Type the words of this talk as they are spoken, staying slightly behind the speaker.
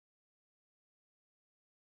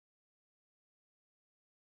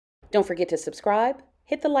Don't forget to subscribe,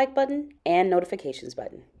 hit the like button, and notifications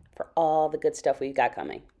button for all the good stuff we've got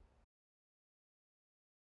coming.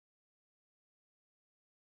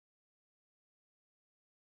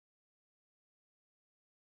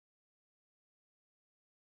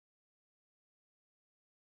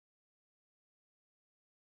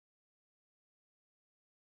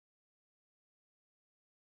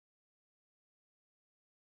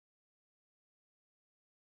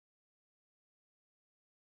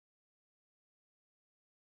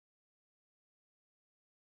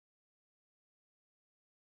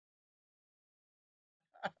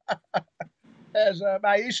 As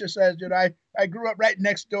Maisha says, I grew up right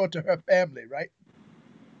next door to her family, right?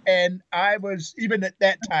 And I was, even at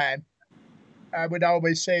that time, I would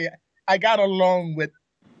always say I got along with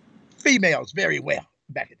females very well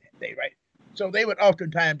back in that day, right? So they would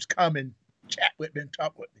oftentimes come and chat with me and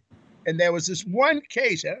talk with me. And there was this one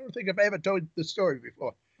case, I don't think I've ever told the story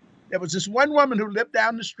before. There was this one woman who lived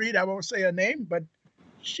down the street. I won't say her name, but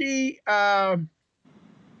she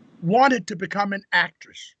wanted to become an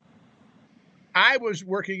actress. I was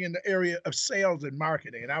working in the area of sales and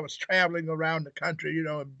marketing, and I was traveling around the country,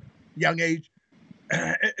 young age,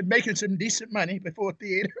 making some decent money before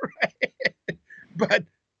theater, right? But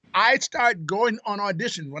I started going on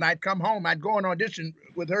audition. When I'd come home, I'd go on audition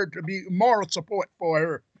with her to be moral support for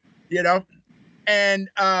her, you know. And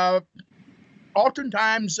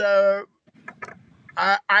oftentimes I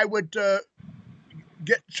would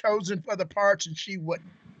get chosen for the parts, and she wouldn't.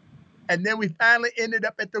 And then we finally ended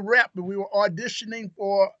up at the rep, and we were auditioning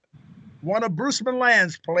for one of Bruce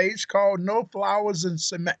Milan's plays called No Flowers and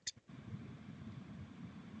Cement.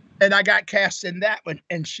 And I got cast in that one,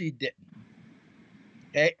 and she didn't.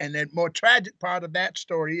 Okay. And the more tragic part of that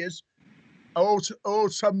story is,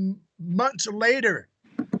 some months later,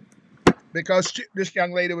 because this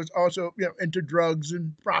young lady was also, into drugs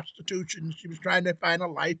and prostitution. She was trying to find a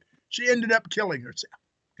life. She ended up killing herself.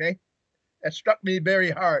 Okay. That struck me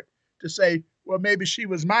very hard to say, well, maybe she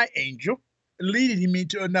was my angel leading me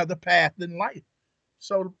to another path in life.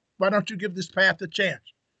 So why don't you give this path a chance?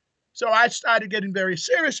 So I started getting very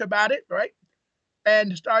serious about it, right?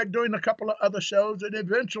 And started doing a couple of other shows, and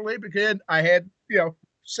eventually began. I had,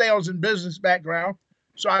 sales and business background,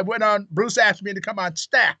 so I went on. Bruce asked me to come on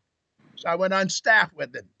staff, so I went on staff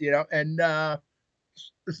with him, and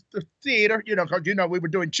the theater, because we were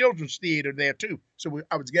doing children's theater there too. So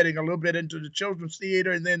I was getting a little bit into the children's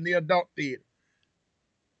theater and then the adult theater.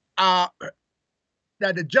 Uh,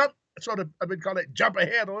 Now to jump, sort of, I would call it jump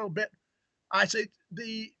ahead a little bit. I say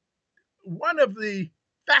the one of the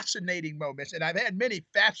fascinating moments, and I've had many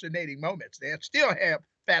fascinating moments there, still have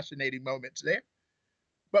fascinating moments there.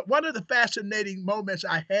 But one of the fascinating moments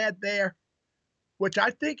I had there, which I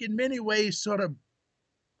think in many ways sort of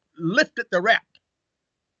lifted the rep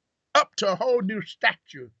up to a whole new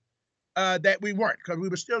stature that we weren't, because we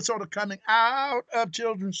were still sort of coming out of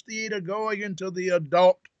children's theater, going into the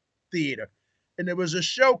adult theater. And there was a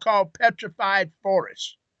show called Petrified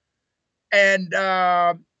Forest. And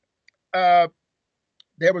uh,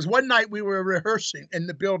 there was one night we were rehearsing in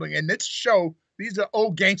the building, and this show, these are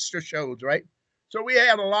old gangster shows, right? So we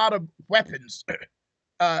had a lot of weapons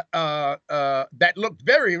that looked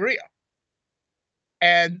very real.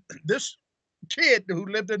 And this kid who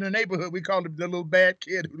lived in the neighborhood, we called him the little bad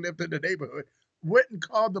kid who lived in the neighborhood, went and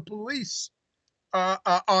called the police on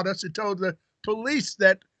us and told the police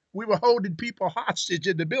that we were holding people hostage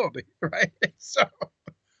in the building, right?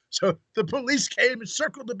 So the police came and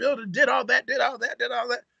circled the building, did all that, did all that, did all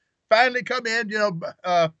that. Finally, come in,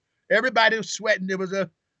 everybody was sweating. It was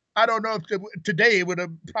I don't know if today it would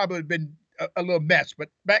have probably been a little mess, but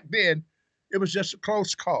back then it was just a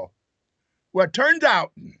close call. Well, it turns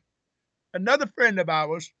out another friend of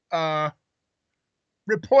ours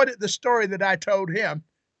reported the story that I told him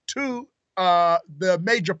to the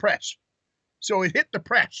major press. So it hit the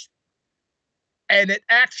press, and it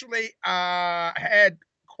actually had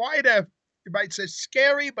quite a, you might say,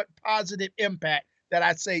 scary but positive impact that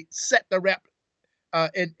I say set the rep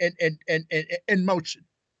in motion,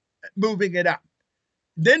 moving it up.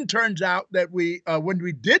 Then turns out that when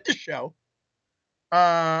we did the show,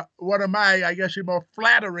 one of my, I guess, more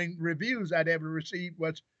flattering reviews I'd ever received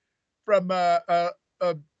was from a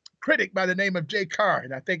critic by the name of Jay Carr.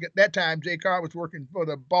 And I think at that time, Jay Carr was working for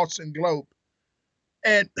the Boston Globe.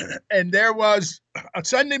 And, and there was a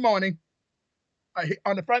Sunday morning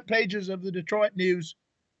on the front pages of the Detroit News,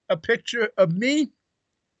 a picture of me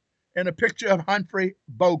and a picture of Humphrey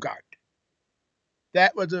Bogart.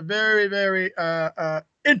 That was a very, very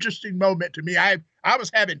interesting moment to me. I was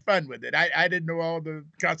having fun with it. I didn't know all the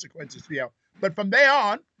consequences, But from there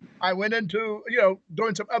on, I went into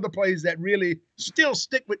doing some other plays that really still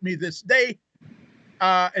stick with me this day.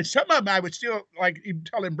 And some of them I would still like even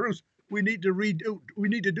telling Bruce, we need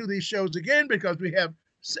to do these shows again because we have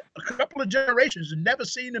a couple of generations and never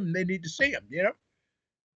seen them. And they need to see them.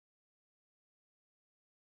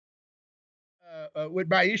 With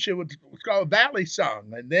Maisha was called Valley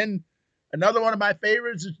Song, and then another one of my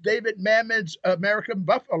favorites is David Mamet's American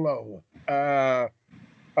Buffalo.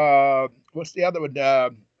 What's the other one?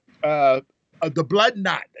 The Blood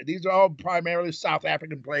Knot. These are all primarily South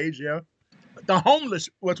African plays. The Homeless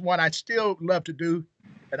was one I still love to do,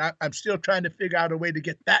 and I'm still trying to figure out a way to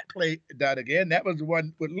get that play done again. That was the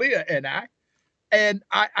one with Leah and I. And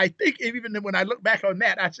I think even when I look back on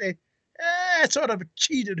that, I say, I sort of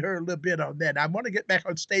cheated her a little bit on that. I want to get back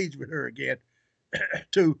on stage with her again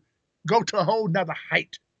to go to a whole nother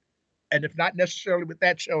height. And if not necessarily with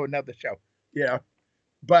that show, another show.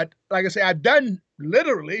 But like I say, I've done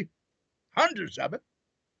literally hundreds of it.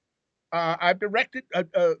 I've directed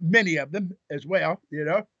many of them as well,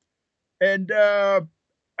 And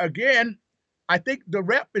again, I think the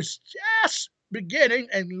rep is just beginning.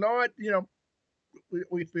 And Lord,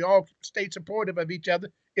 if we all stay supportive of each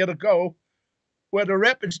other, it'll go where the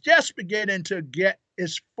rep is just beginning to get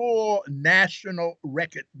its full national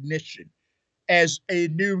recognition as a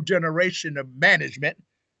new generation of management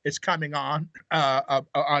is coming on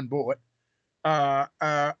board.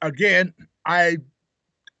 Again,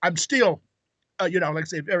 I'm still, like I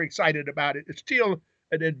say, very excited about it. It's still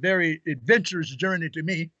a very adventurous journey to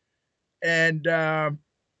me, and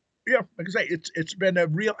like I say, it's been a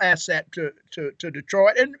real asset to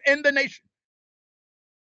Detroit and the nation.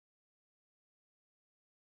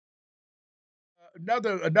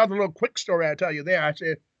 Another little quick story I tell you there. I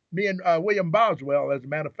said me and William Boswell, as a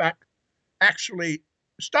matter of fact, actually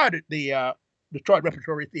started the Detroit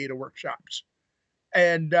Repertory Theater workshops.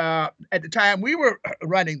 And at the time we were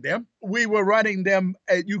running them.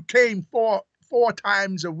 You came four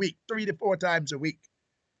times a week, 3 to 4 times a week.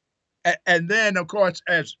 And then, of course,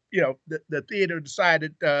 as the theater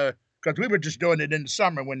decided, because we were just doing it in the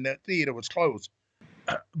summer when the theater was closed,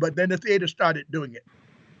 but then the theater started doing it.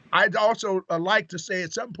 I'd also like to say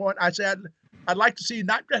at some point, I said, I'd like to see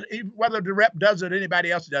not whether the rep does it or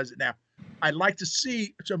anybody else does it now. I'd like to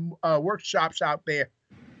see some workshops out there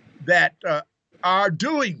that are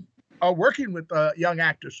working with young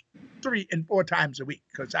actors 3 and 4 times a week.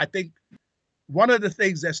 Because I think one of the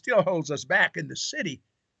things that still holds us back in the city,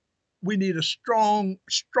 we need a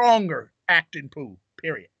stronger acting pool,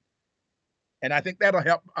 period. And I think that'll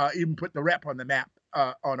help even put the rep on the map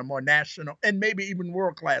on a more national and maybe even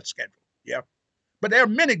world-class schedule. Yeah. But there are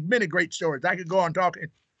many, many great stories. I could go on talking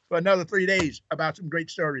for another 3 days about some great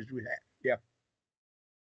stories we had. Yeah.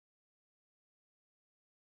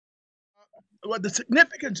 Well, the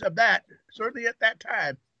significance of that, certainly at that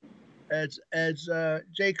time, as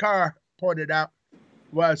Jay Carr pointed out,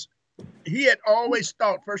 was he had always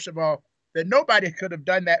thought, first of all, that nobody could have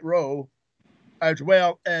done that role as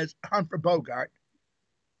well as Humphrey Bogart.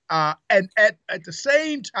 And at the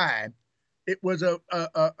same time, it was a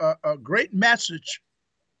great message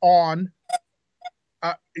on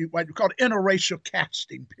what you call interracial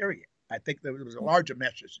casting, period. I think there was a larger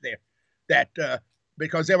message there that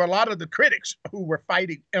because there were a lot of the critics who were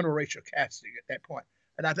fighting interracial casting at that point.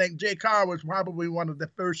 And I think Jay Carr was probably one of the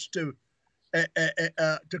first to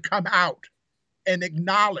come out and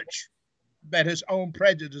acknowledge that his own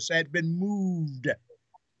prejudice had been moved,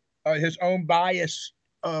 his own bias,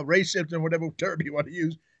 racism, whatever term you want to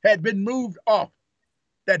use, had been moved off,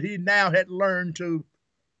 that he now had learned to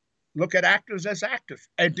look at actors as actors.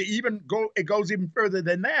 And to even it goes even further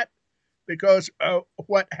than that, because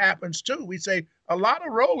what happens too, we say a lot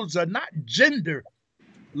of roles are not gender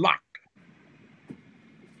locked.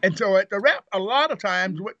 And so at the rep, a lot of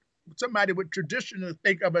times what somebody would traditionally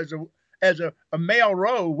think of as a male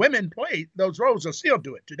role, women play those roles or still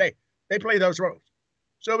do it today. They play those roles.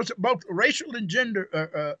 So it's both racial and gender,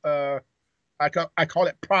 I call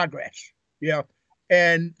it progress. Yeah.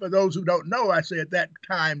 And for those who don't know, I say at that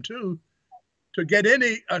time too, to get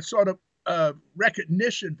any sort of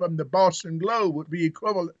recognition from the Boston Globe would be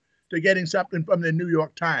equivalent to getting something from the New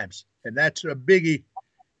York Times. And that's a biggie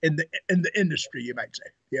in the industry, you might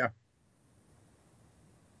say. Yeah.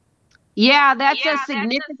 Yeah, that's a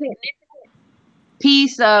significant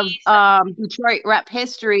piece of Detroit rep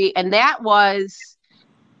history. And that was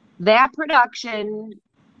that production.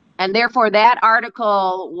 And therefore, that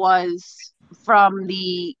article was from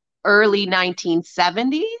the early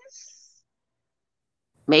 1970s,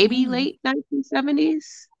 maybe late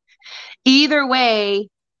 1970s. Either way,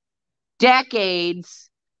 decades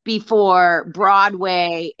before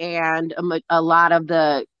Broadway and a lot of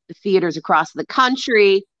the theaters across the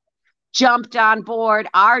country jumped on board,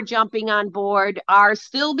 are jumping on board, are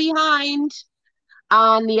still behind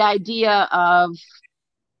on the idea of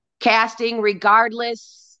casting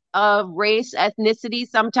regardless of race, ethnicity,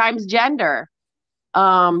 sometimes gender.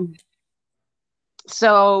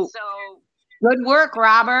 So good work,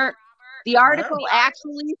 Robert. The article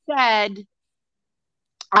actually said,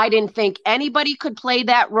 I didn't think anybody could play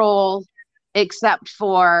that role except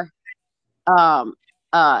for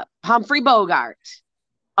Humphrey Bogart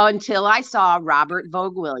until I saw Robert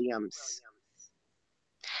Vogue Williams.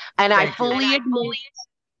 And I fully admit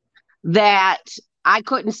that I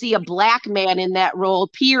couldn't see a black man in that role,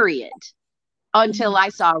 period, until I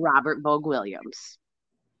saw Robert Vogue Williams.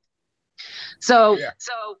 So,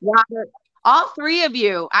 Robert, all three of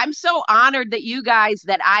you, I'm so honored that you guys,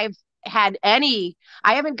 that I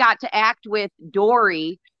haven't got to act with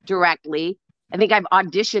Dory directly. I think I've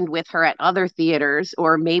auditioned with her at other theaters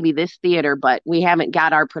or maybe this theater, but we haven't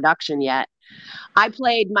got our production yet. I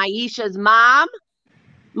played Maisha's mom.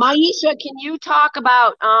 Maisha, can you talk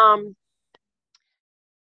about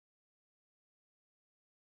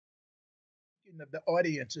of the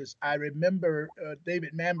audiences, I remember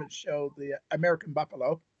David Mamet's show, The American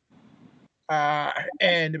Buffalo,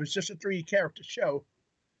 and it was just a 3-character show.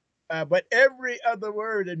 But every other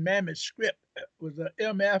word in Mamet's script was a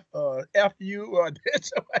MF or FU or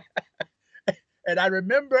this. And I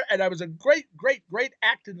remember, and that was a great, great, great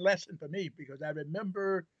acting lesson for me, because I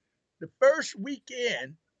remember the first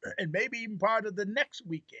weekend, and maybe even part of the next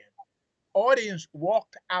weekend, audience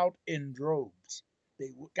walked out in droves. They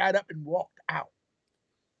got up and walked out.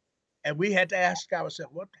 And we had to ask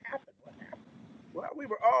ourselves, what happened? What happened? Well, we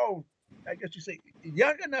were all, I guess you say,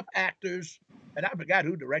 young enough actors, and I forgot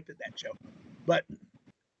who directed that show. But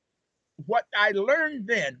what I learned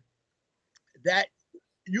then, that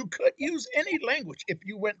you could use any language if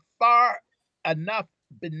you went far enough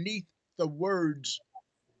beneath the words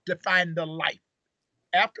to find the life.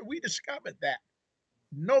 After we discovered that,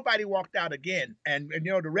 nobody walked out again. And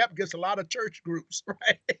you know, the rep gets a lot of church groups,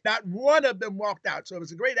 right? Not one of them walked out. So it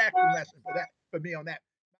was a great acting lesson for me on that.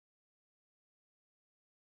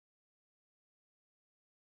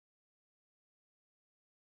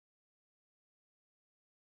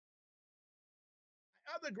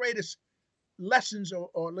 Other greatest lessons,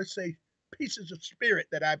 or let's say pieces of spirit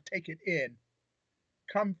that I've taken in,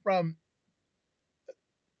 come from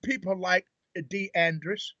people like Dee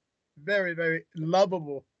Andrus, very, very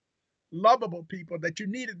lovable people that you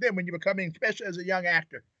needed them when you were coming, especially as a young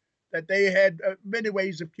actor, that they had many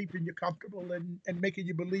ways of keeping you comfortable and making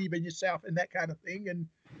you believe in yourself and that kind of thing. And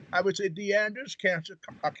I would say Dee Andrus, Council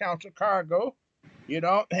Cargo, you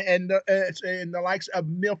know, and the likes of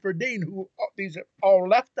Milford Dean, who these are all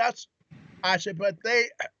left us. I said, but they,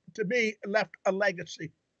 to me, left a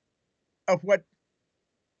legacy of what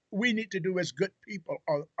we need to do as good people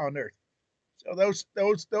on earth. So those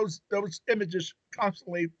images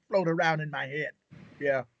constantly float around in my head.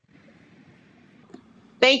 Yeah.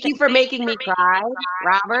 Thank you for making me cry,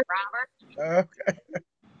 Robert. Okay.